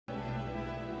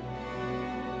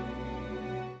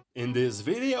In this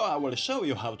video I will show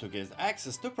you how to get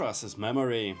access to process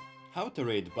memory, how to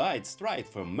read bytes straight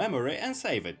from memory and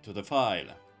save it to the file,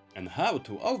 and how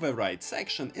to overwrite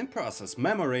section in process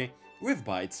memory with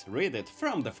bytes read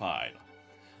from the file.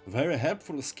 Very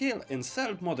helpful skill in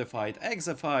self-modified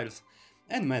exe files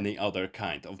and many other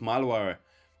kind of malware.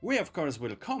 We of course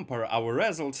will compare our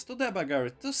results to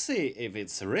debugger to see if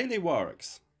it really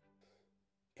works.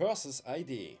 Process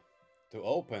ID. To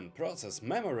open process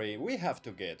memory, we have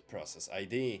to get process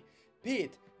ID.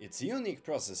 PID, its unique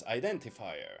process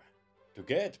identifier. To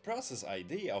get process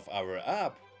ID of our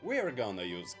app, we are gonna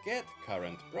use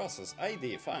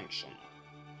GetCurrentProcessId function.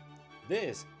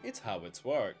 This is how it's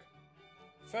work.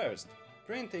 First,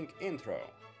 printing intro.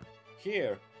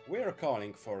 Here, we are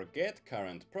calling for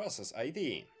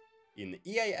GetCurrentProcessId. In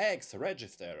EAX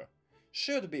register,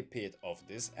 should be PID of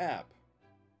this app.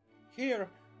 Here,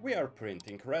 we are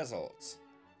printing results.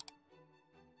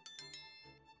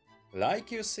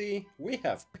 Like you see, we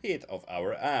have PID of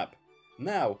our app.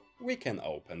 Now we can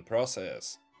open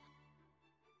process.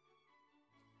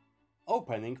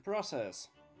 Opening process.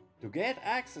 To get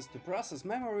access to process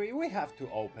memory, we have to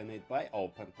open it by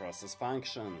OpenProcess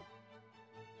function.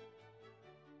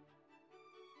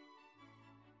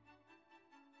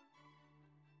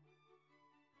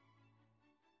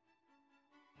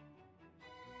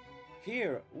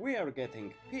 Here we are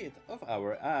getting PID of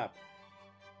our app.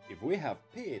 If we have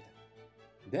PID,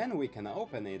 then we can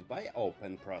open it by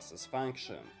OpenProcess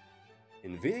function.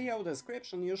 In video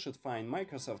description you should find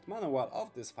Microsoft manual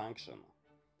of this function.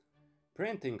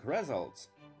 Printing results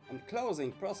and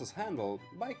closing process handle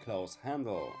by close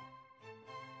handle.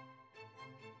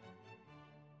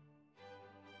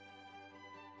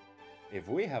 If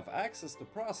we have access to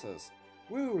process,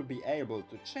 we will be able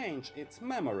to change its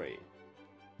memory.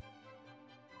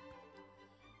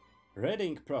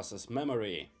 Reading process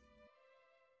memory.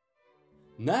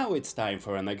 Now it's time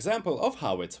for an example of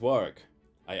how it's work.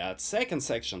 I add second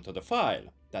section to the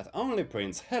file that only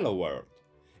prints Hello World.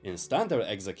 In standard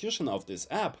execution of this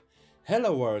app,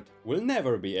 Hello World will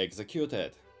never be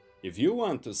executed. If you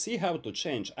want to see how to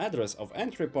change address of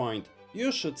entry point, you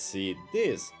should see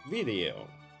this video.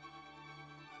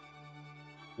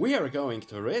 We are going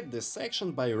to read this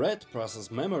section by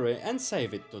ReadProcessMemory and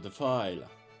save it to the file.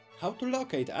 How to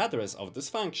locate address of this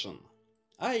function.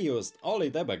 I used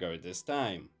only debugger this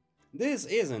time. This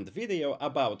isn't video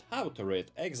about how to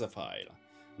read exe file.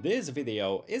 This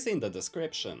video is in the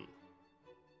description.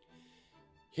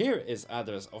 Here is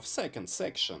address of second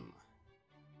section.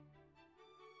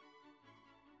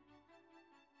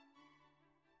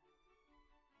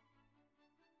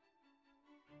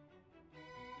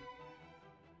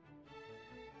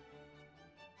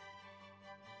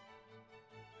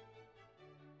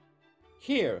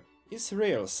 Here is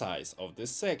real size of this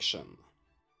section.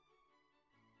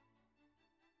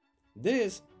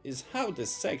 This is how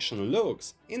this section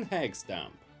looks in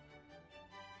hexdump.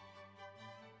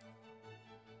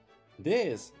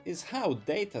 This is how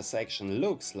data section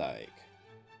looks like.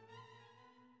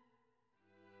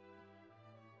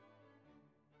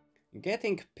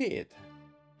 Getting PID.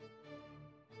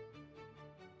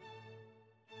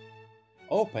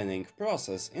 Opening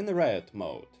process in read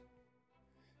mode.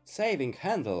 Saving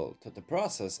handle to the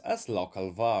process as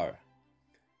local var.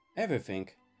 Everything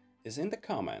is in the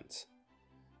comments.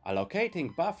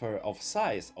 Allocating buffer of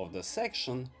size of the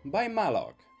section by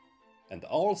malloc, and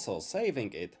also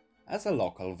saving it as a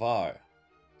local var.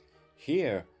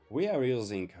 Here we are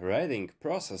using reading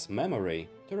process memory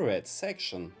to read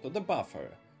section to the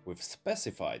buffer with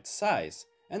specified size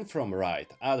and from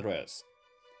right address.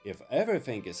 If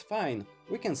everything is fine,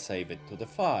 we can save it to the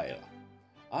file.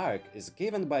 Arc is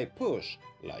given by push,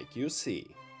 like you see.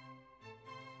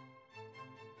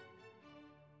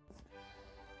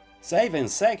 Saving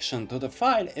section to the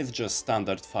file is just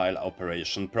standard file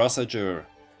operation procedure.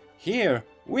 Here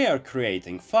we are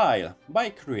creating file by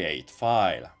create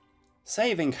file,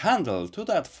 saving handle to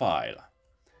that file,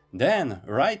 then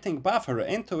writing buffer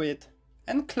into it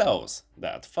and close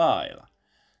that file.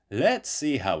 Let's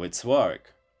see how it's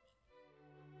work.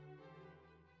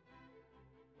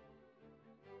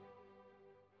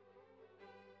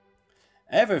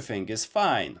 Everything is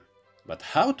fine, but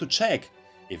how to check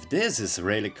if this is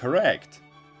really correct?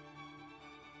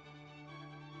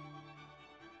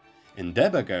 In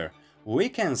debugger, we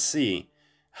can see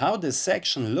how this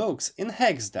section looks in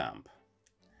hexdump.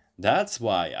 That's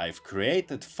why I've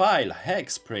created file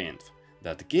hexprint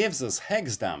that gives us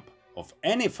hexdump of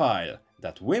any file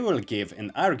that we will give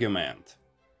an argument.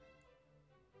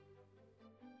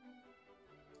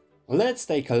 Let's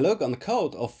take a look on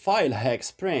code of file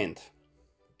hexprint.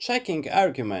 Checking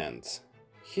arguments.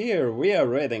 Here we are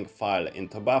reading file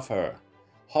into buffer.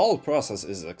 Whole process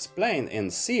is explained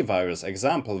in C-virus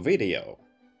example video.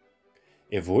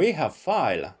 If we have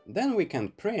file, then we can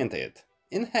print it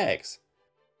in hex.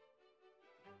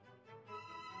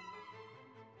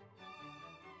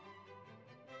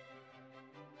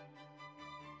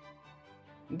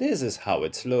 This is how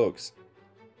it looks.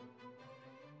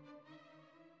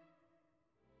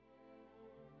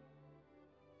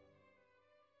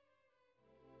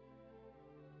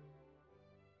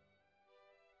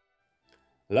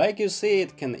 Like you see,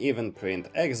 it can even print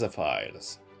exe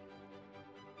files.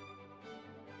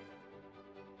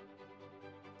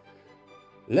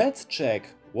 Let's check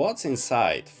what's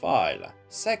inside file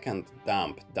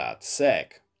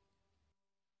second_dump.sec.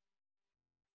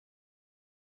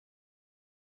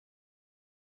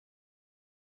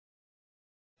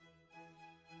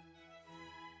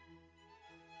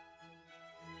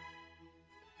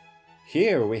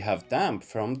 Here we have dump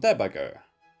from debugger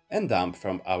and dump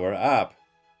from our app.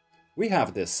 We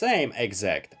have the same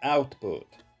exact output.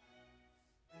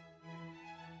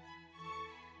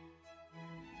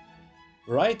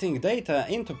 Writing data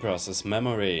into process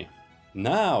memory.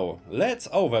 Now let's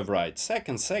overwrite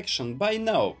second section by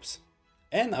nopes.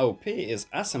 NOP is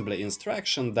assembly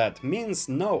instruction that means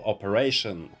no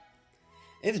operation.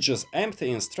 It's just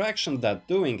empty instruction that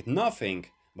doing nothing,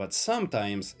 but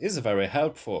sometimes is very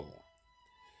helpful.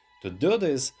 To do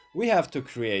this, we have to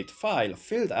create file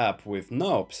filled up with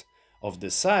nopes of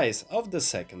the size of the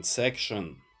second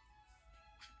section.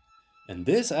 And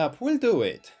this app will do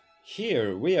it.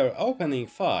 Here we are opening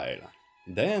file,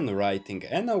 then writing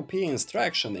NOP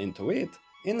instruction into it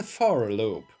in for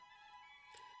loop.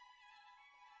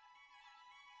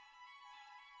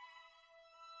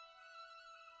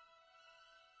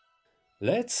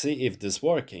 Let's see if this is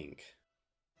working.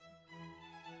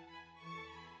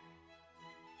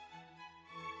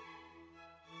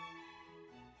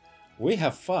 We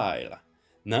have file.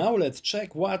 Now let's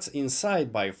check what's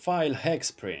inside by file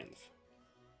hexprint.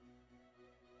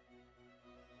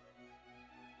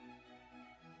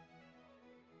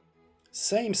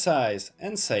 Same size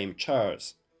and same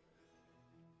chars.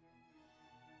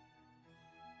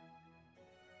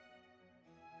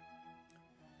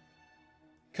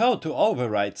 Code to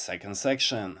overwrite second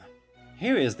section.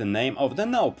 Here is the name of the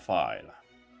nope file.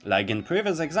 Like in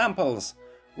previous examples,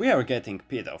 we are getting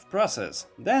PID of process,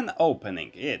 then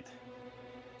opening it.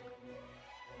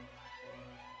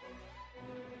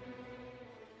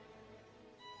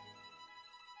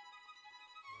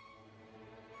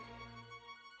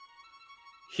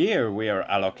 Here we are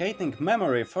allocating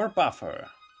memory for buffer,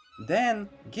 then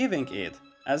giving it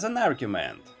as an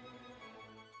argument.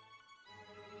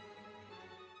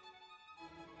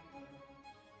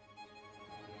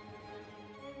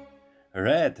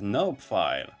 Read nope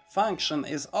file function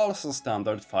is also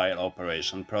standard file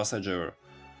operation procedure.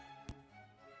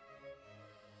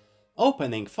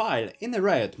 Opening file in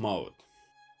read mode.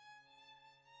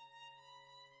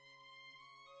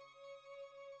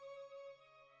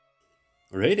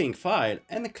 Reading file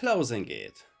and closing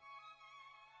it.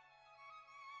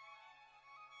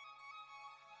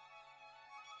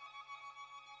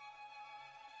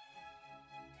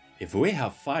 If we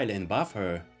have file in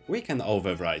buffer, we can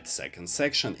overwrite second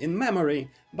section in memory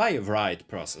by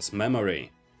WriteProcessMemory.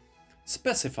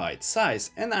 Specified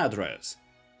size and address.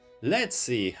 Let's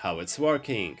see how it's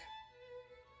working.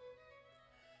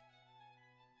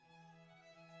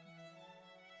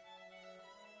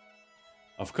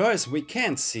 Of course, we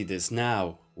can't see this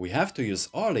now. We have to use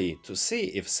Oli to see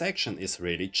if section is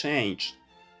really changed.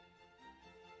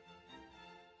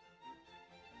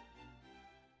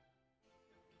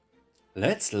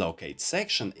 Let's locate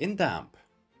section in dump.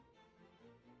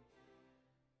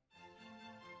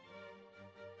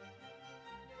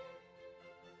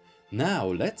 Now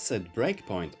let's set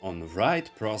breakpoint on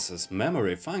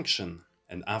WriteProcessMemory function,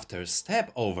 and after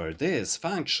step over this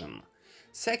function,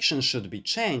 section should be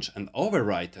changed and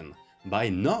overwritten by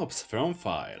nopes from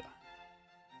file.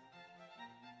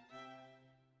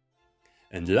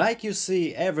 And like you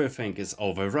see, everything is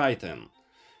overwritten.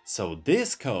 So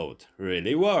this code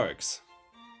really works.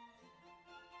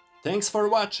 Thanks for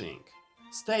watching.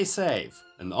 Stay safe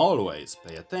and always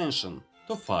pay attention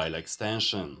to file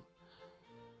extension.